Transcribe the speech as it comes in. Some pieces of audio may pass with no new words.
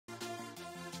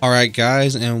Alright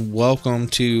guys, and welcome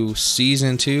to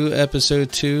Season 2,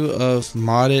 Episode 2 of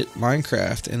Modded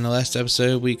Minecraft. In the last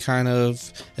episode, we kind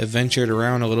of adventured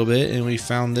around a little bit and we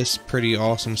found this pretty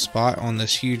awesome spot on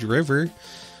this huge river.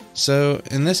 So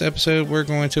in this episode, we're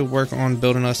going to work on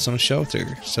building us some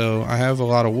shelter. So I have a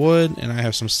lot of wood and I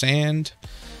have some sand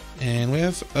and we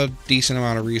have a decent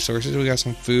amount of resources. We got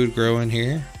some food growing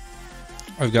here.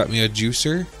 I've got me a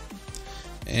juicer.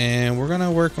 And we're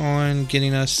gonna work on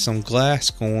getting us some glass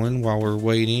going while we're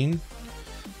waiting.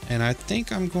 And I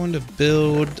think I'm going to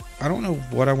build, I don't know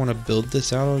what I want to build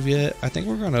this out of yet. I think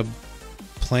we're gonna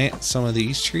plant some of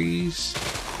these trees,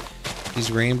 these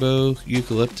rainbow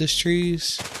eucalyptus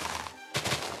trees.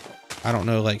 I don't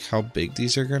know like how big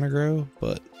these are gonna grow,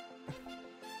 but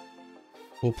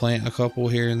we'll plant a couple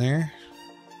here and there.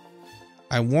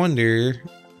 I wonder,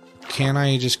 can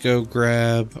I just go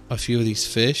grab a few of these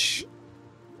fish?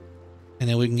 And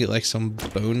then we can get like some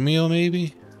bone meal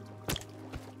maybe?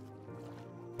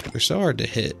 They're so hard to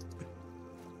hit.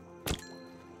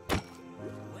 Of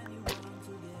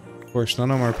course, none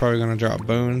of them are probably going to drop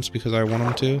bones because I want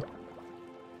them to.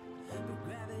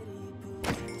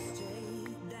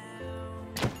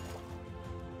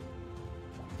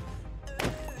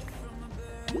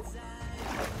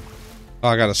 Oh,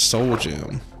 I got a soul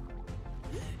gem.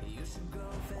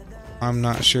 I'm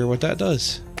not sure what that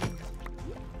does.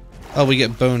 Oh, we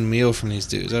get bone meal from these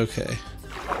dudes. Okay.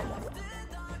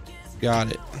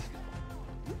 Got it.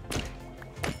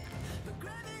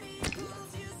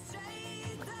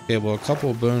 Okay, well, a couple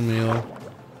of bone meal.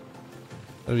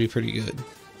 That'd be pretty good.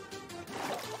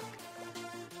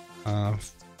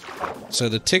 So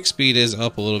the tick speed is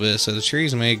up a little bit, so the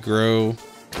trees may grow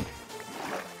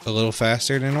a little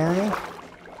faster than normal.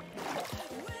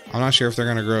 I'm not sure if they're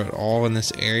going to grow at all in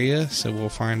this area, so we'll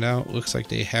find out. Looks like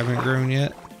they haven't grown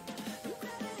yet.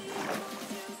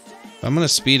 I'm going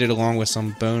to speed it along with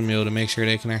some bone meal to make sure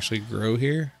they can actually grow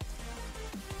here.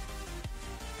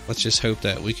 Let's just hope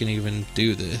that we can even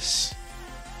do this.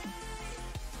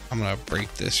 I'm going to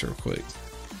break this real quick.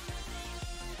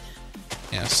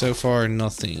 Yeah, so far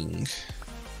nothing.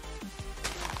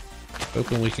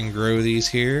 Hoping we can grow these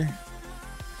here.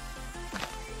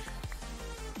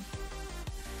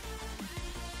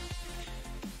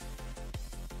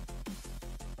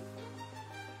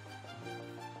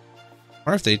 I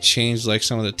wonder if they changed like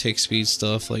some of the tick speed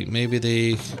stuff. Like maybe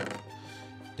they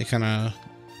kind of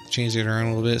changed it around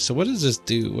a little bit. So what does this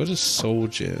do? What is soul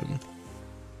gem?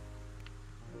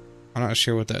 I'm not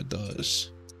sure what that does.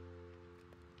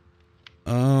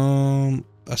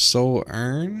 A soul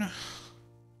urn,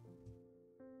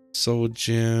 soul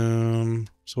gem.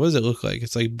 So what does it look like?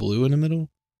 It's like blue in the middle.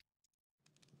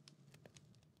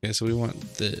 Okay, so we want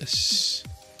this.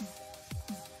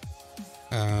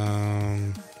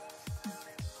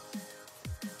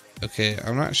 Okay,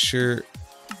 I'm not sure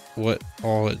what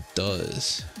all it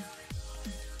does.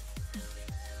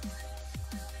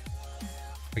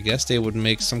 I guess they would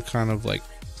make some kind of like,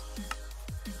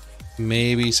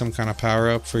 maybe some kind of power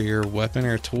up for your weapon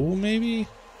or tool, maybe?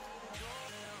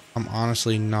 I'm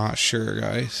honestly not sure,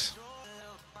 guys.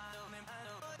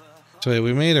 So wait,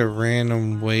 we made a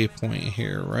random waypoint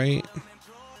here, right?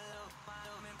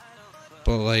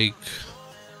 But like,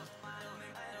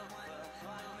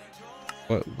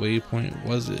 what waypoint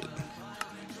was it?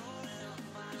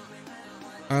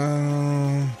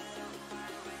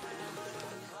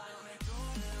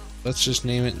 Let's just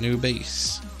name it new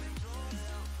base.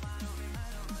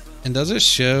 And does it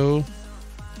show?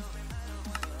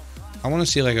 I want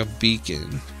to see like a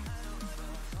beacon.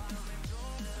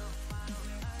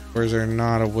 Or is there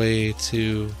not a way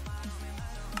to?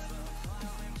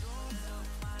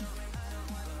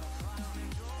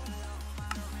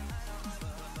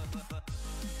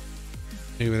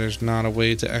 Maybe there's not a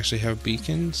way to actually have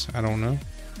beacons. I don't know.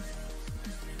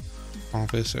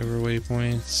 Office over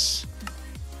waypoints.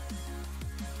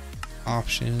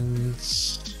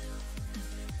 Options.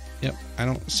 Yep, I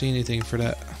don't see anything for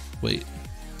that. Wait.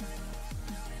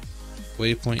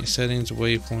 Waypoint settings,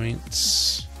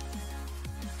 waypoints.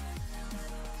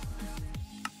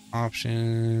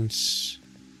 Options.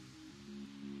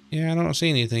 Yeah, I don't see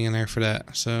anything in there for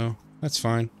that, so that's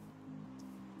fine.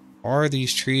 Are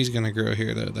these trees gonna grow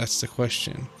here though? That's the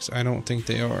question, because I don't think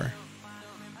they are.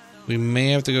 We may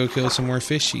have to go kill some more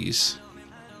fishies.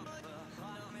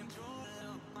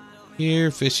 Here,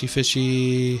 fishy,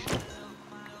 fishy.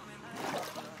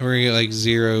 We're gonna get like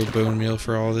 0 bone meal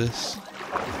for all this.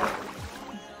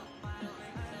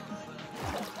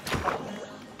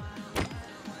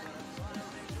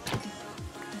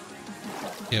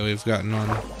 Yeah, we've got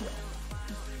none.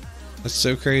 That's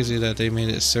so crazy that they made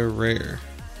it so rare.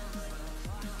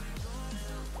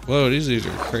 Whoa, these dudes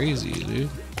are crazy, dude.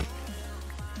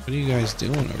 What are you guys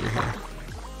doing over here?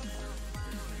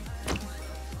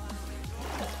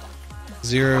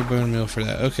 0 bone meal for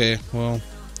that. Okay, well,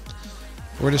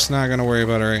 we're just not gonna worry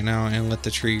about it right now and let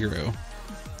the tree grow.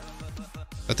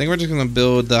 I think we're just gonna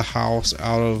build the house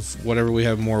out of whatever we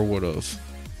have more wood of.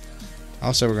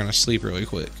 Also, we're gonna sleep really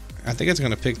quick. I think it's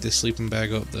gonna pick this sleeping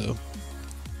bag up though.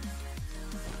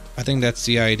 I think that's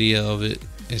the idea of it,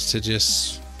 is to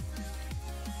just...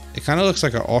 It kind of looks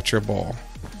like an ultra ball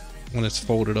when it's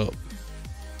folded up.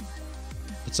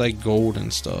 It's like gold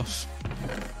and stuff.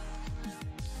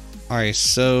 Alright,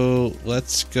 so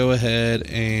let's go ahead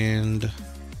and...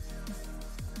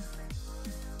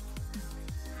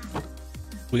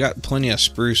 We got plenty of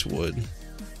spruce wood.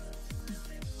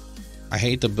 I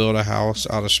hate to build a house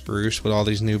out of spruce with all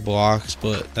these new blocks,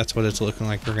 but that's what it's looking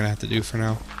like we're gonna have to do for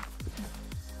now.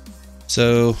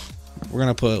 So we're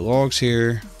gonna put logs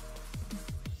here,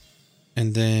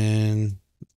 and then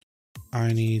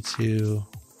I need to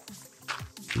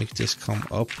make this come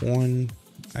up one,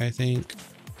 I think.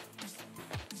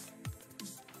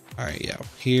 Alright, yeah,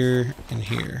 here and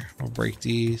here. We'll break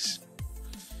these.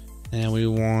 And we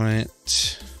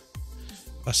want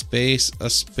a space,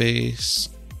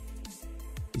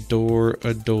 door,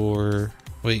 a door,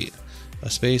 wait, a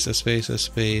space, a space, a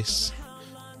space,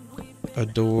 a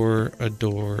door, a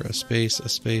door, a space, a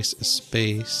space, a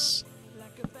space,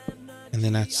 and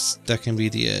then that can be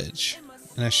the edge,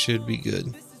 and that should be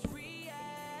good.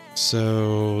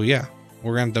 So yeah,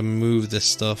 we're gonna have to move this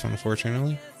stuff,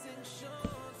 unfortunately.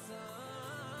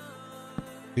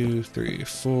 2, 3,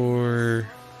 4,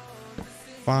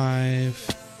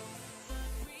 5.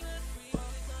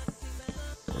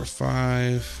 Or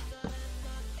 5.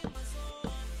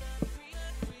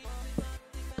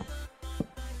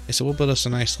 Okay, so we'll build us a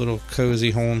nice little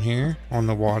cozy home here on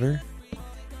the water.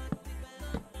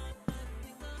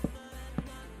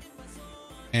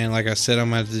 And like I said, I'm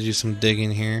gonna have to do some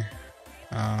digging here.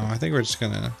 I think we're just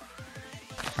gonna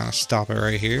kind of stop it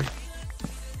right here.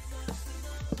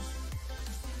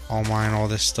 I'll mine all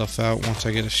this stuff out once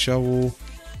I get a shovel.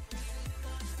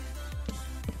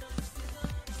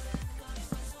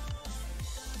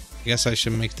 I guess I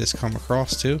should make this come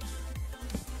across too.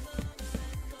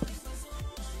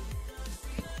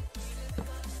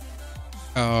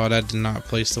 Oh, that did not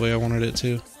place the way I wanted it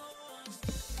to.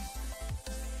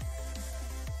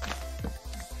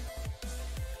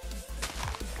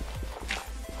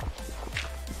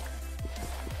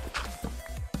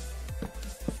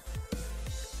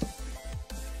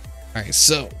 Alright,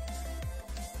 so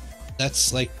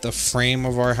that's like the frame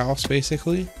of our house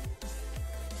basically.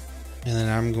 And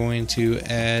then I'm going to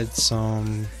add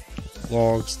some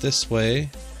logs this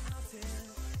way.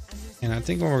 And I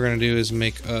think what we're going to do is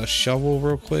make a shovel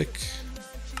real quick.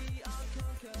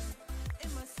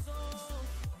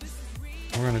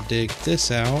 We're going to dig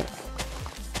this out.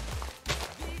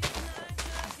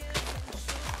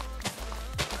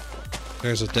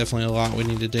 There's definitely a lot we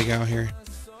need to dig out here.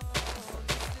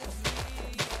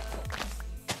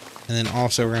 And then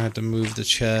also we're going to have to move the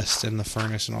chest and the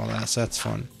furnace and all that, so that's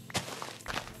fun.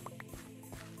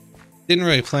 Didn't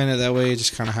really plan it that way, it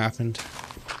just kind of happened.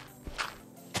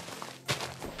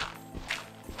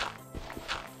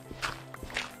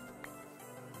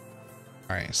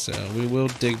 Alright, so we will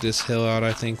dig this hill out,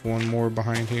 I think one more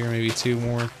behind here, maybe 2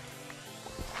 more.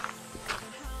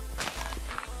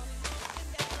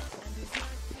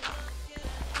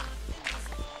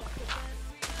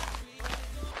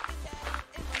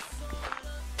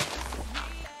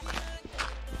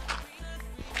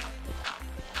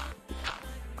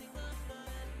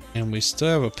 And we still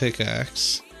have a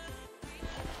pickaxe,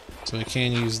 so we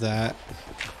can use that.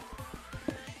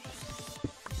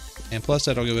 And plus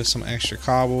that'll give us some extra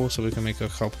cobble so we can make a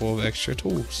couple of extra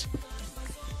tools.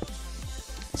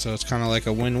 So it's kind of like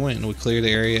a win-win. We clear the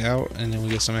area out and then we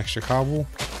get some extra cobble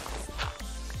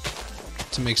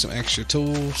to make some extra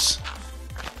tools.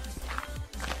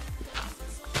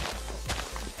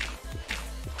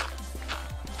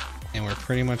 And we're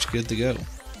pretty much good to go.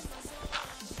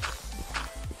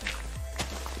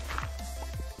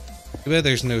 I bet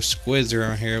there's no squids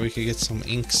around here. We could get some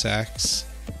ink sacks.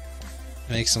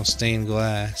 Make some stained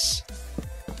glass.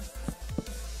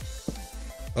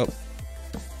 Oh.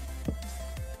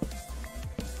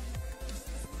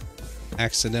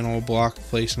 Accidental block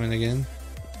placement again.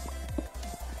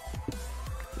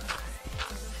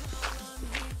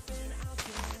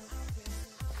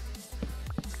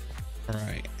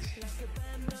 Alright.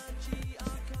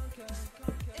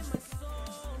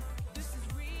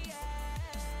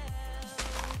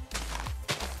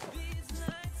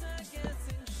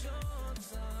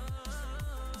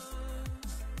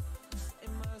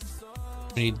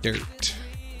 We need dirt.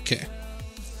 Okay.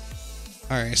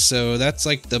 Alright, so that's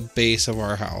like the base of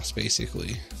our house,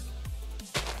 basically.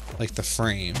 Like the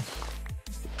frame.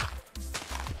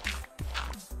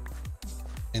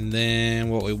 And then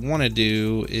what we want to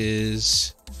do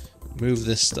is move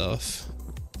this stuff.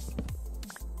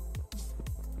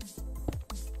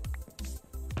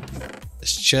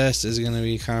 This chest is going to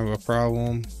be kind of a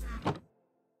problem.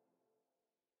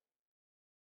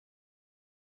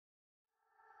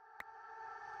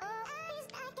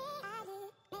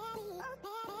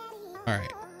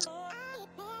 Alright.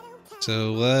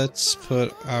 So let's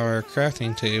put our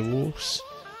crafting tables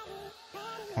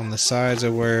on the sides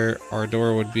of where our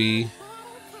door would be.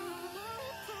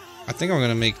 I think I'm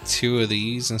gonna make 2 of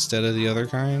these instead of the other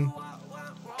kind.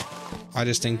 I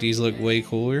just think these look way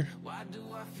cooler.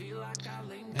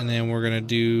 And then we're gonna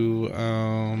do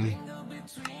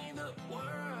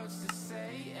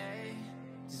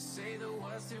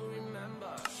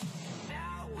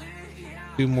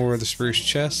 2 more of the spruce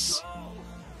chests.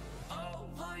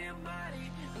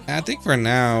 And I think for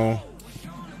now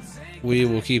we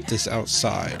will keep this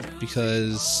outside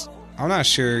because I'm not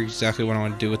sure exactly what I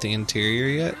want to do with the interior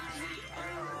yet.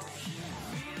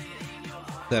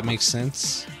 If that makes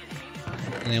sense.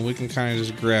 And then we can kind of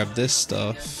just grab this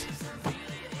stuff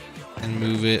and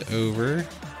move it over.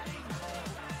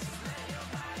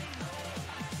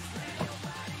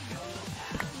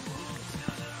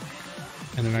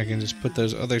 And then I can just put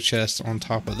those other chests on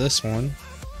top of this one.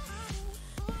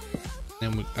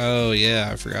 And we, oh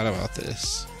yeah, I forgot about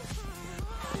this.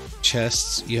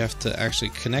 Chests, you have to actually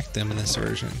connect them in this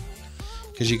version.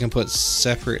 Because you can put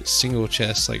separate single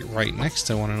chests like right next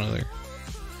to one another.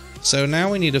 So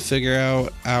now we need to figure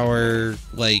out our,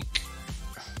 like,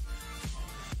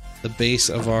 the base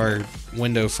of our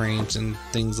window frames and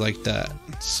things like that.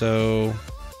 So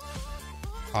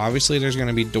obviously there's going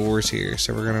to be doors here,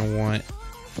 so we're going to want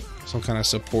some kind of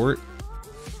support.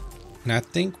 And I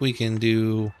think we can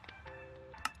do,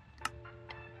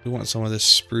 we want some of this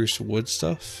spruce wood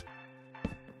stuff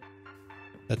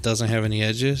that doesn't have any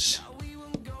edges.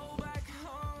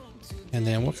 And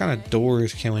then what kind of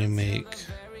doors can we make?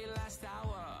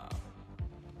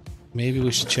 Maybe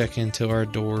we should check into our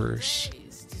doors.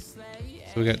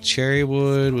 So we got cherry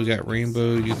wood, we got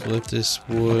rainbow eucalyptus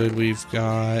wood, we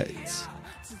got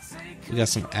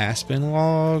some aspen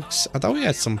logs. I thought we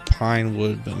had some pine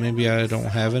wood, but maybe I don't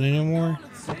have it anymore.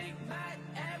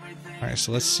 Alright,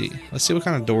 so let's see. Let's see what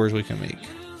kind of doors we can make.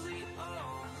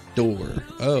 Door.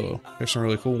 Oh, there's some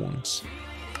really cool ones.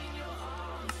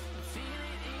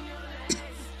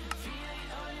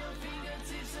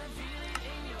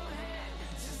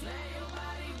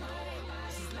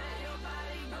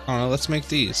 I don't know, let's make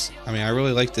these. I mean, I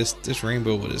really like this. This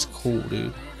rainbow wood is cool,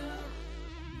 dude.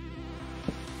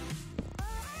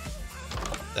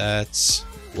 That's...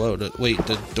 Whoa, wait,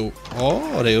 the door...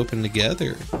 Oh, they open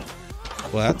together.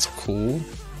 Well, that's cool.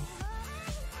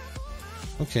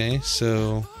 Okay,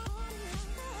 so...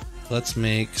 Let's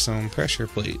make some pressure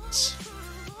plates.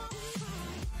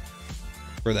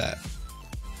 For that.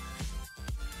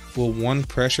 Will one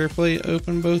pressure plate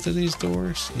open both of these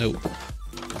doors? Nope.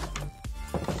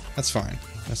 That's fine.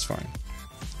 That's fine.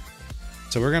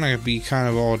 So we're gonna be kind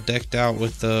of all decked out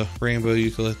with the rainbow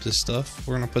eucalyptus stuff.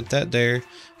 We're gonna put that there, and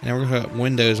then we're gonna put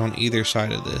windows on either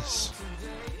side of this.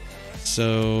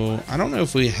 So I don't know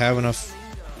if we have enough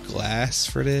glass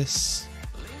for this.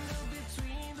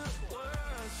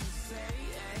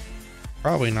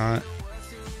 Probably not,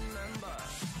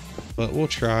 but we'll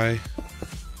try.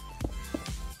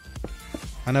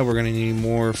 I know we're gonna need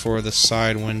more for the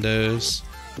side windows.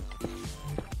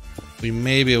 We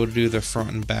may be able to do the front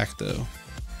and back though.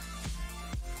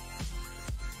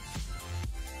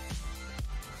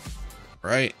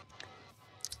 Right.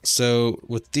 So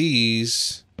with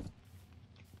these,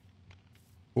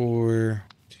 I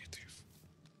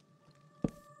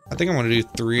think I'm gonna do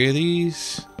 3 of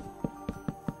these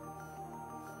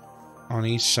on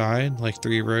each side, like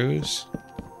 3 rows.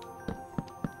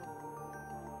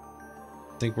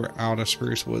 I think we're out of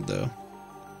spruce wood though.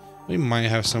 We might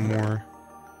have some more.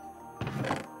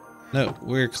 No,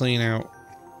 we're clean out.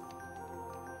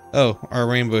 Oh, our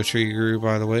rainbow tree grew,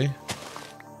 by the way.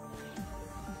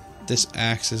 This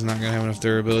axe is not going to have enough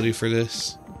durability for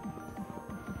this.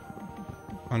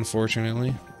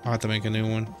 Unfortunately. I'll have to make a new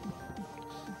one.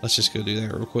 Let's just go do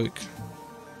that real quick.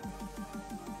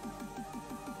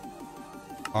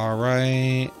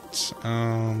 Alright.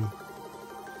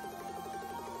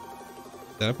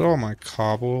 Did I put all my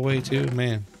cobble away too?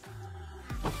 Man.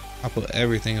 I put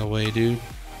everything away, dude.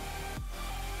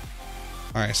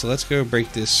 Alright, so let's go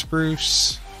break this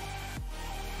spruce.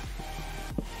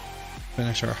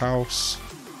 Finish our house.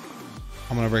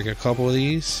 I'm gonna break a couple of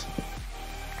these.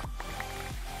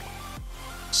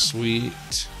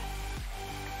 Sweet.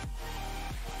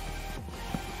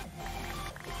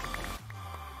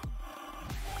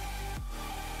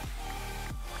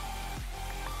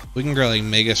 We can grow like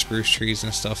mega spruce trees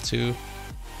and stuff too.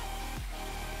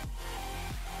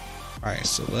 Alright,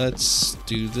 so let's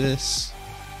do this.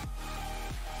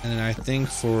 And then I think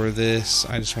for this,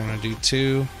 I just want to do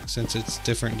 2 since it's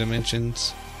different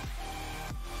dimensions.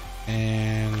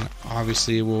 And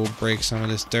obviously we'll break some of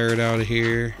this dirt out of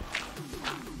here.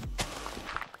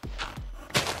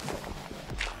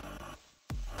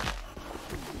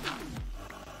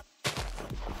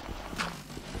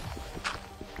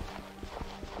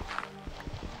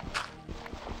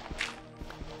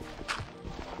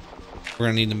 We're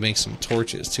gonna need to make some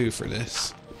torches too for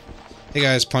this. Hey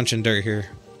guys, punching dirt here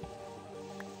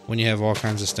when you have all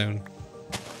kinds of stone.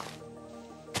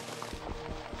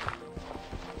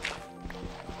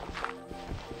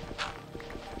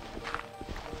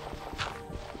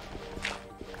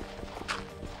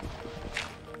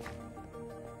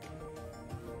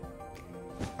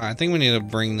 I think we need to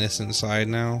bring this inside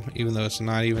now, even though it's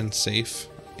not even safe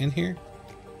in here.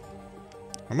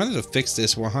 I'm gonna have to fix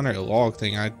this 100 log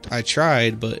thing. I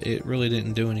tried, but it really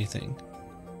didn't do anything.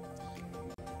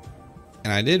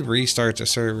 And I did restart the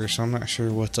server, so I'm not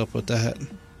sure what's up with that.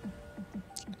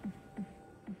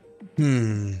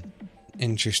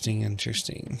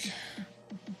 Interesting.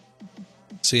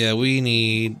 So yeah,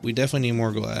 we definitely need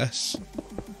more glass.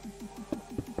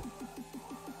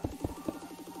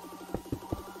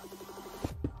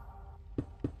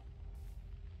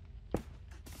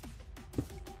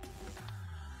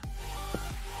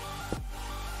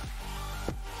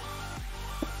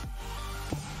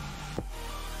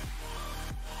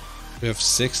 We have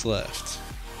 6 left.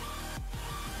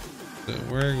 So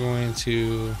we're going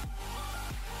to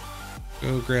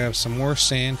go grab some more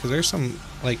sand, because there's some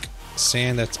like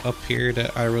sand that's up here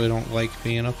that I really don't like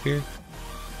being up here.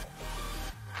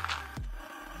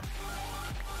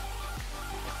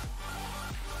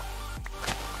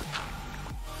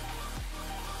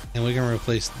 And we can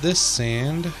replace this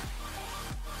sand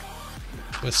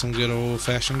with some good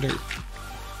old-fashioned dirt.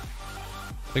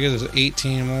 Look at this,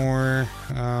 18 more.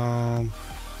 I'm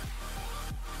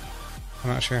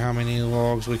not sure how many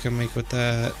logs we can make with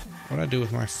that. What do I do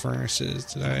with my furnaces?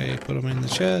 Did I put them in the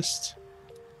chest?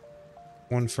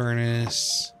 1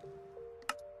 furnace.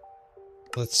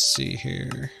 Let's see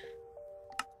here.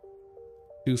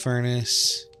 2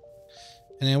 furnace.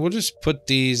 And then we'll just put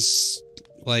these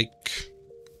like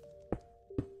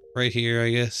right here, I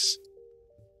guess.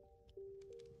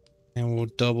 And we'll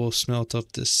double smelt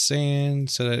up this sand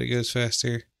so that it goes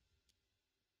faster.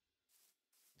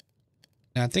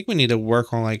 And I think we need to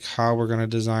work on like how we're going to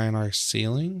design our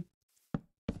ceiling.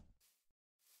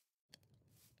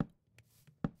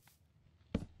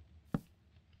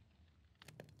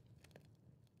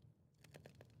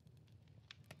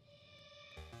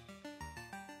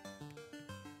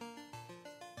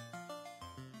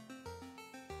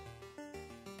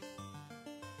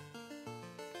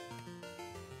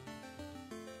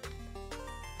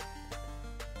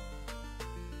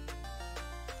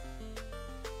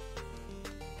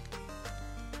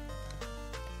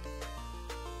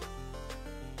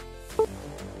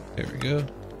 There we go.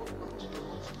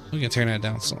 We can turn that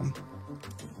down some.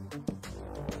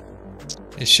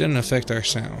 It shouldn't affect our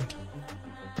sound.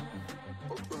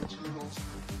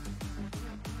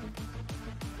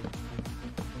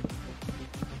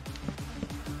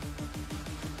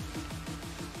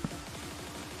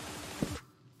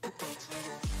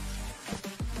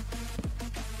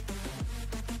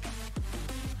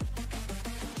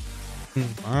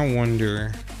 I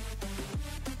wonder.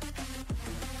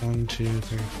 1, 2,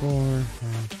 3, 4. 1,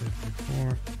 2, 3,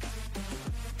 4.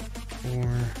 4.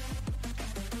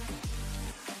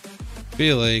 I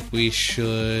feel like we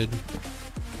should.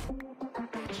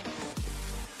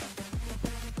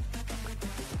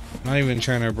 I'm not even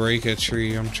trying to break a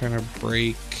tree. I'm trying to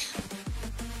break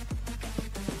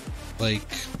like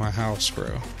my house,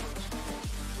 bro.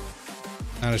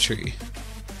 Not a tree.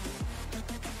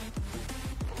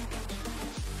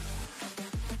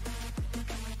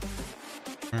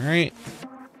 All right.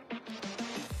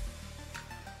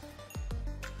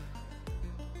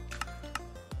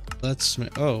 Let's,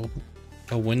 oh,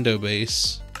 a window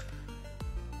base.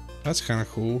 That's kind of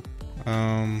cool.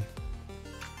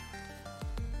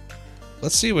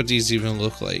 Let's see what these even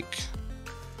look like.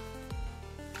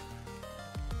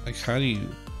 Like, how do you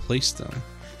place them?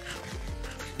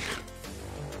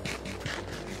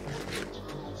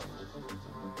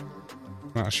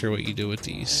 Not sure what you do with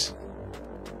these.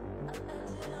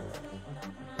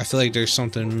 I feel like there's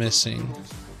something missing.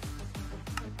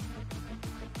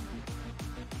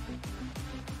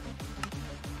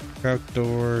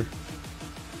 Trapdoor.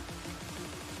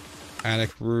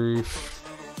 Attic roof.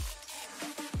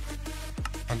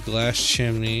 A glass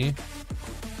chimney.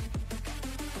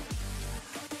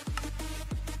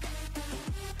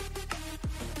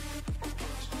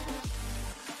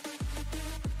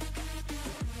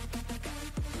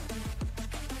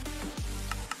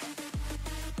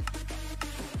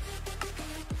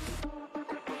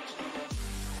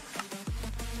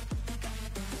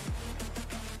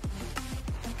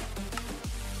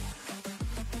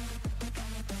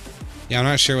 Yeah, I'm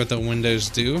not sure what the windows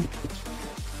do.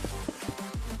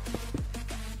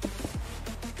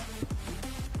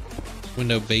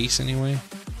 Window base, anyway.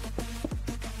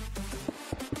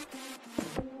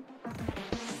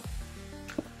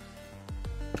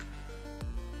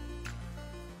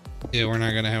 Yeah, we're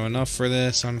not gonna have enough for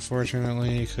this,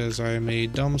 unfortunately, because I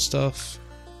made dumb stuff.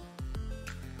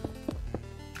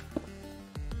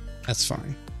 That's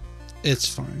fine. It's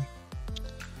fine.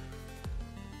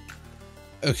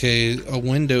 Okay, a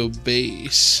window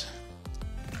base.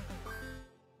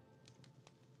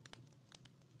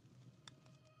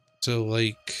 So,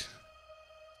 like...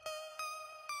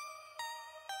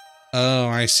 Oh,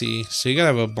 I see. So you gotta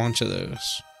have a bunch of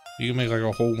those. You can make like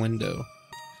a whole window.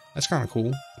 That's kind of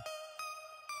cool.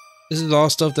 This is all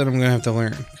stuff that I'm gonna have to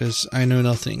learn, because I know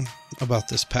nothing about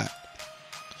this pack.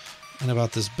 And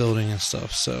about this building and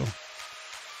stuff, so...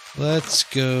 Let's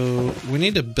go. We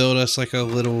need to build us like a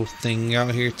little thing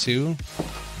out here too.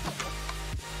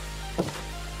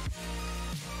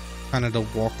 Kind of to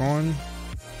walk on.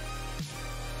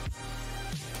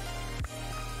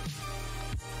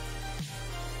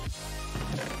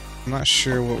 I'm not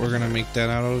sure what we're gonna make that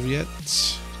out of yet.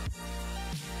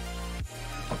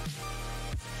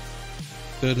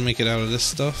 Could make it out of this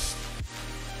stuff.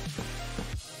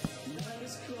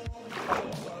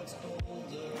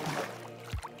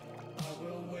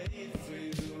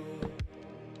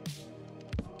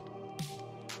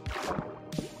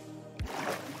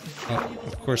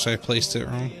 Of course I placed it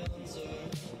wrong.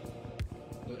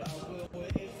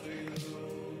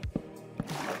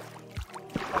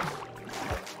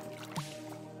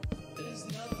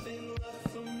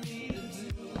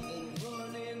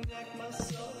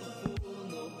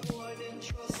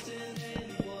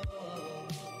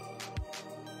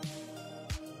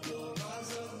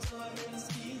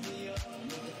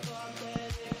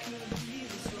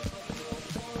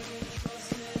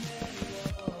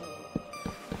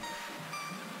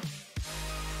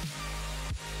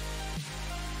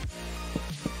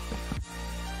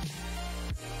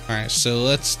 Alright, so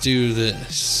let's do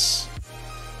this.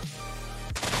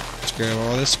 Let's grab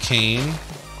all this cane.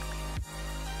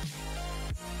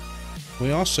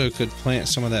 We also could plant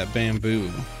some of that bamboo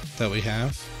that we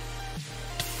have.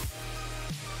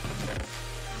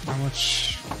 How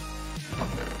much?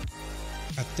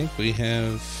 I think we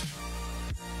have...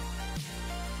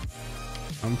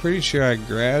 I'm pretty sure I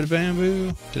grabbed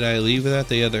bamboo. Did I leave it at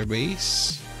the other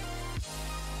base?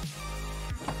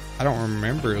 I don't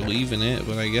remember leaving it,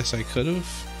 but I guess I could have.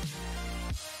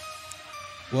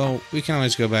 Well, we can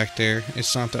always go back there.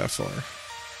 It's not that far.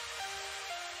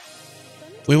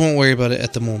 We won't worry about it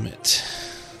at the moment.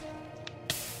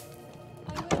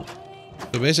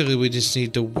 So basically, we just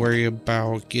need to worry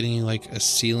about getting like a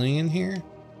ceiling in here.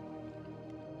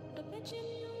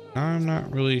 I'm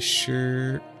not really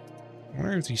sure. I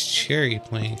wonder if these cherry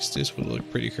planks, this would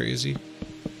look pretty crazy.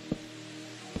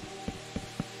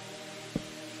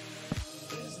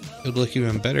 It would look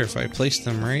even better if I placed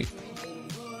them right.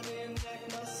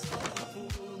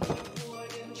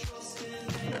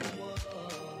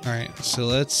 Alright, so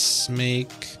let's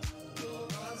make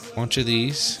a bunch of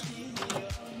these.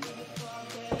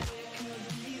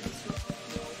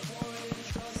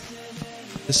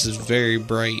 This is very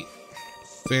bright,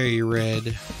 very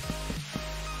red.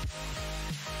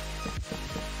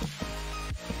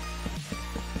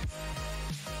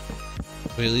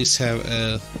 We at least have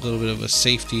a little bit of a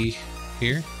safety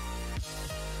here.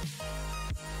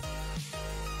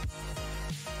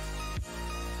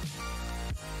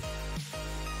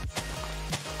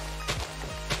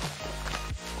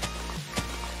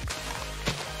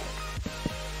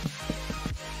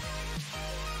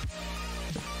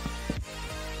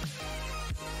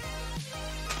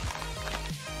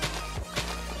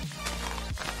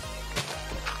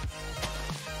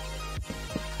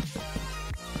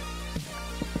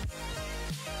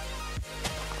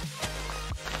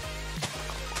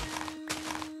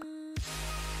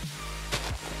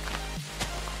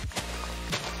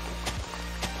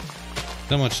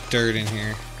 So much dirt in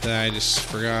here. that I just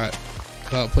forgot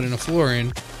about putting a floor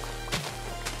in.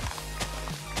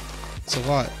 It's a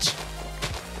lot.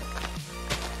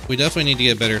 We definitely need to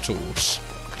get better tools.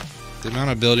 The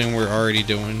amount of building we're already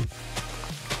doing,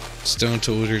 stone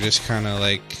tools are just kind of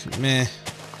like meh.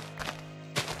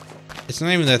 It's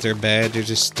not even that they're bad,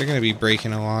 they're gonna be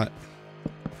breaking a lot.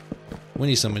 We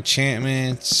need some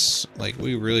enchantments. Like,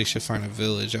 we really should find a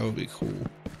village. That would be cool.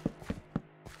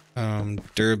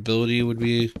 Durability would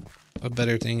be a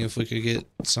better thing if we could get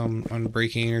some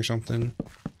unbreaking or something.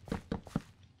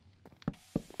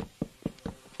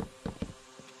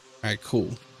 Alright,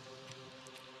 cool.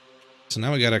 So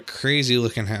now we got a crazy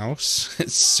looking house.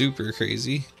 It's super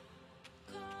crazy.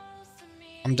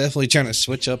 I'm definitely trying to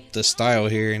switch up the style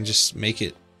here and just make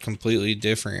it completely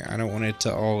different. I don't want it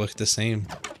to all look the same.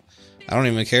 I don't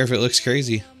even care if it looks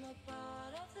crazy.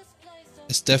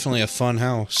 It's definitely a fun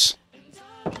house.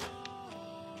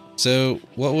 So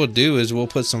what we'll do is we'll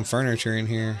put some furniture in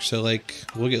here. So like,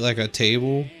 we'll get like a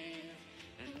table.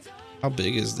 How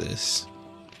big is this?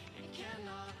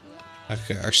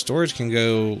 Okay, our storage can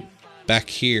go back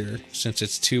here since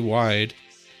it's too wide.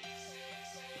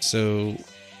 So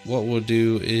what we'll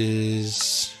do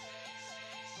is...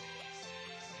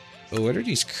 Oh, what are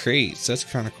these crates? That's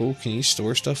kind of cool. Can you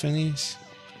store stuff in these?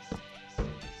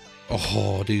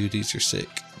 Oh, dude, these are sick.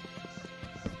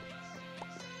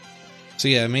 So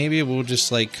yeah, maybe we'll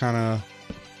just like kind of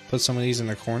put some of these in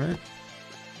the corner.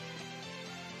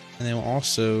 And then we'll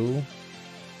also...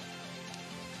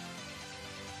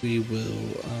 we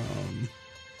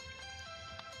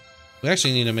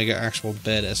actually need to make an actual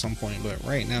bed at some point, but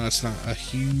right now it's not a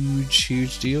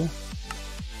huge deal.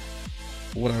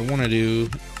 What I want to do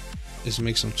is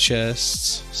make some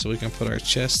chests so we can put our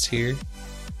chests here.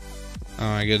 Oh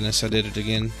my goodness, I did it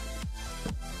again.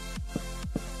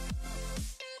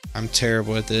 I'm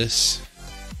terrible at this.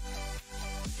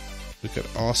 We could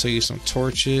also use some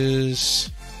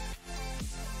torches.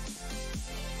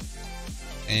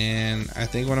 And I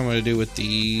think what I'm going to do with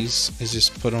these is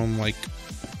just put them like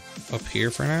up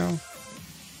here for now.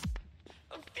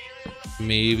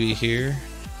 Maybe here.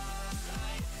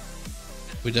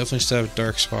 We definitely still have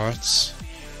dark spots.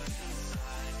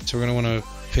 So we're going to want to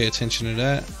pay attention to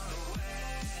that.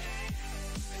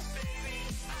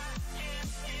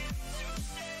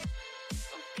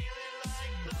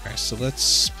 Alright, so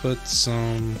let's put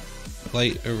some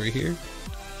light over here.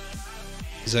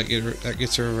 That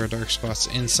gets rid of our dark spots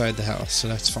inside the house, so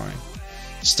that's fine.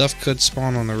 Stuff could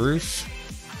spawn on the roof.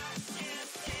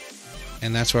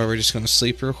 And that's why we're just going to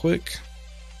sleep real quick.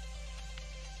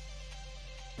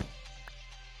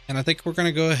 And I think we're going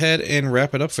to go ahead and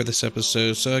wrap it up for this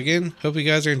episode. So again, hope you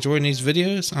guys are enjoying these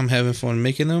videos. I'm having fun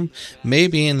making them.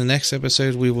 Maybe in the next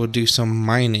episode we will do some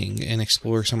mining and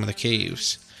explore some of the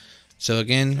caves. So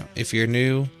again, if you're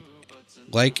new,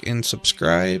 like and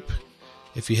subscribe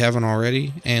if you haven't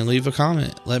already, and leave a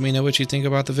comment. Let me know what you think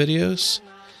about the videos,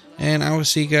 and I will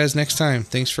see you guys next time.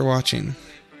 Thanks for watching.